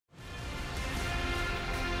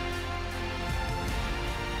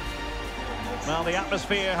Well, the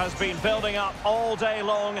atmosphere has been building up all day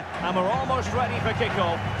long, and we're almost ready for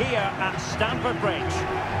kickoff here at Stamford Bridge.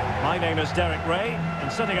 My name is Derek Ray, and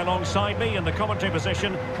sitting alongside me in the commentary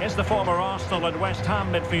position is the former Arsenal and West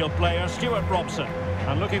Ham midfield player Stuart Robson.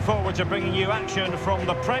 And looking forward to bringing you action from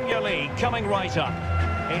the Premier League coming right up.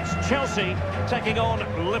 It's Chelsea taking on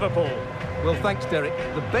Liverpool. Well, thanks, Derek.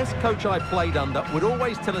 The best coach I played under would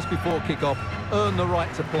always tell us before kick-off, earn the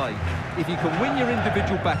right to play. If you can win your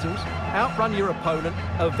individual battles, outrun your opponent,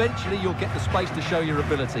 eventually you'll get the space to show your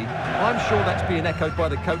ability. I'm sure that's being echoed by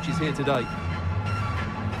the coaches here today.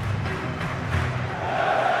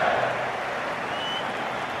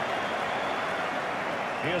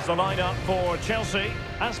 Here's the lineup for Chelsea.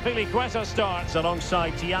 Azpilicueta starts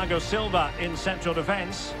alongside Thiago Silva in central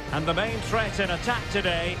defence. And the main threat in attack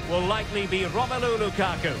today will likely be Romelu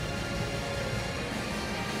Lukaku.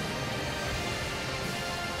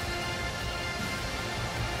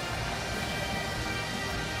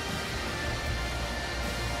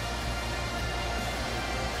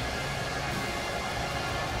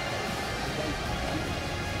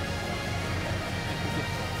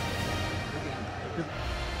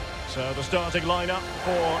 So the starting lineup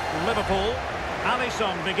for Liverpool.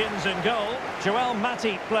 Alisson begins in goal. Joel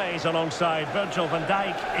Matip plays alongside Virgil van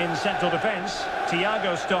Dijk in central defence.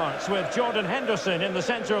 Thiago starts with Jordan Henderson in the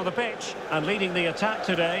centre of the pitch. And leading the attack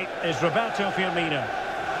today is Roberto Firmino.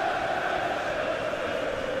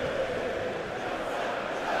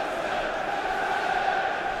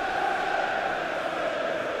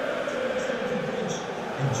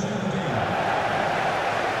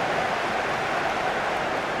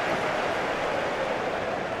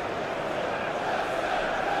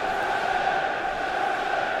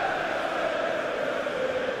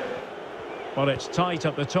 Well, it's tight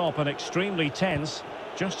at the top and extremely tense,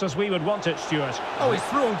 just as we would want it, Stuart. Oh, he's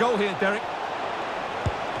through on goal here, Derek.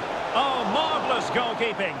 Oh, marvellous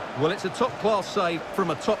goalkeeping. Well, it's a top-class save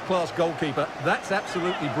from a top-class goalkeeper. That's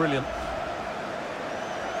absolutely brilliant.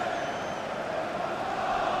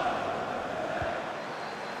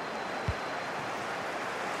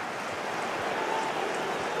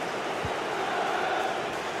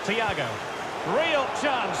 Thiago, real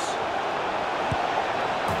chance.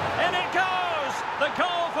 In it goes! The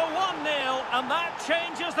goal for 1-0, and that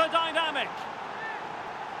changes the dynamic.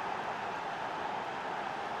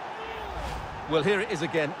 Well, here it is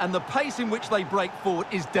again, and the pace in which they break forward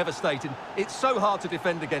is devastating. It's so hard to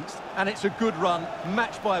defend against, and it's a good run,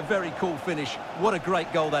 matched by a very cool finish. What a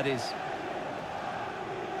great goal that is.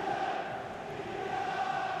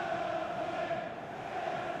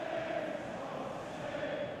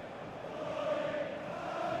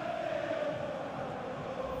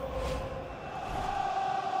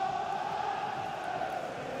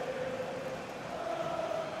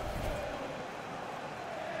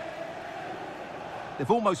 They've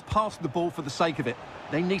almost passed the ball for the sake of it.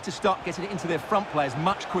 They need to start getting it into their front players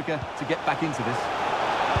much quicker to get back into this.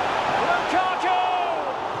 Lukaku!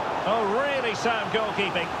 Oh, really sound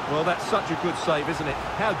goalkeeping. Well, that's such a good save, isn't it?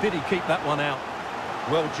 How did he keep that one out?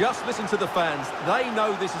 Well, just listen to the fans. They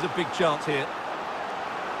know this is a big chance here.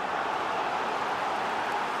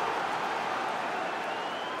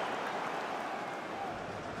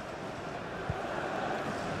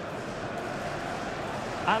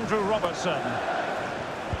 Andrew Robertson.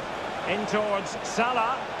 In towards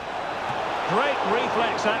Salah. Great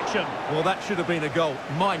reflex action. Well, that should have been a goal.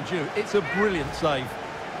 Mind you, it's a brilliant save.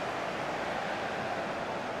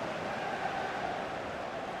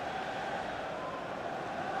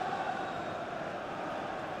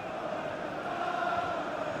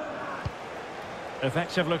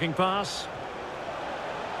 Effective looking pass.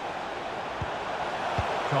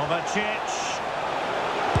 Kovacic.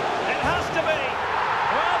 It has to be.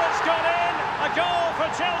 Well, it's gone in. A goal for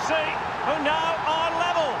Chelsea, who now are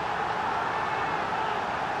level.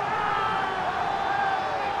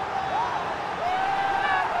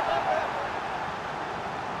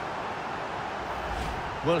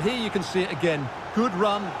 Well, here you can see it again. Good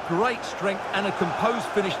run, great strength, and a composed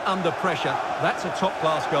finish under pressure. That's a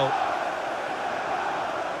top-class goal.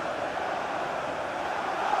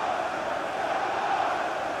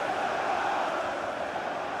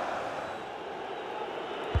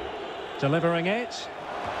 Delivering it.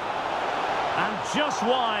 And just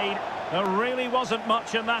wide. There really wasn't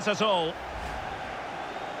much in that at all.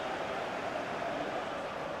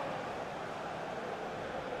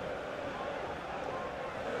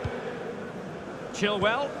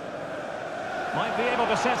 Chilwell might be able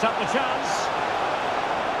to set up the chance.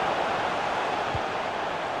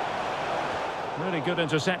 Really good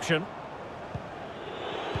interception.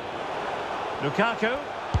 Lukaku.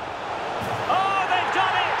 Oh, they've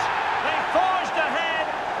done it! They forged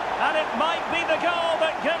might be the goal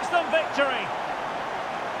that gives them victory.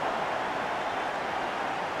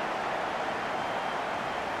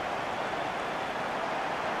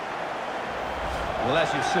 Well,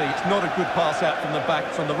 as you see, it's not a good pass out from the back.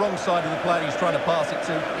 It's on the wrong side of the player he's trying to pass it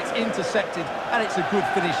to. It's intercepted, and it's a good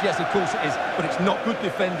finish. Yes, of course it is, but it's not good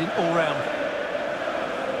defending all round.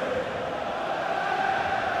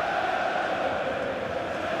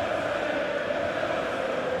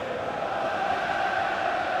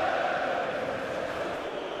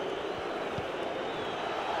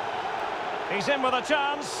 He's in with a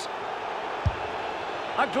chance.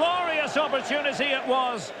 A glorious opportunity it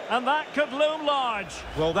was, and that could loom large.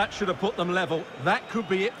 Well, that should have put them level. That could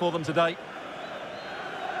be it for them today.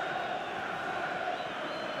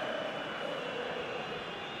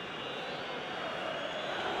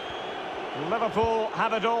 Liverpool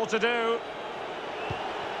have it all to do.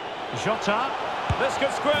 Jota. This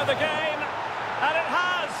could square the game. And it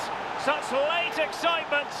has. Such late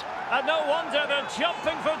excitement. And no wonder they're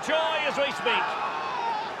jumping for joy as we speak.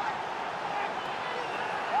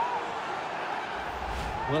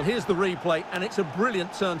 Well, here's the replay, and it's a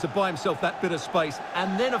brilliant turn to buy himself that bit of space.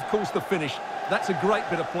 And then, of course, the finish. That's a great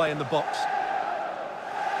bit of play in the box.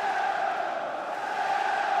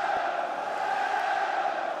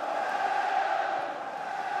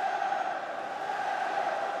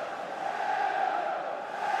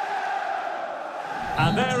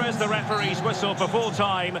 And there is the referee's whistle for full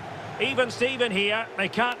time. Even Steven here, they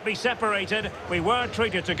can't be separated. We were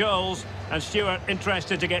treated to goals. And Stuart,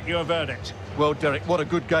 interested to get your verdict. Well, Derek, what a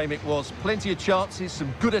good game it was. Plenty of chances,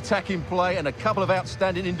 some good attacking play, and a couple of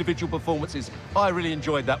outstanding individual performances. I really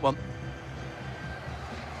enjoyed that one.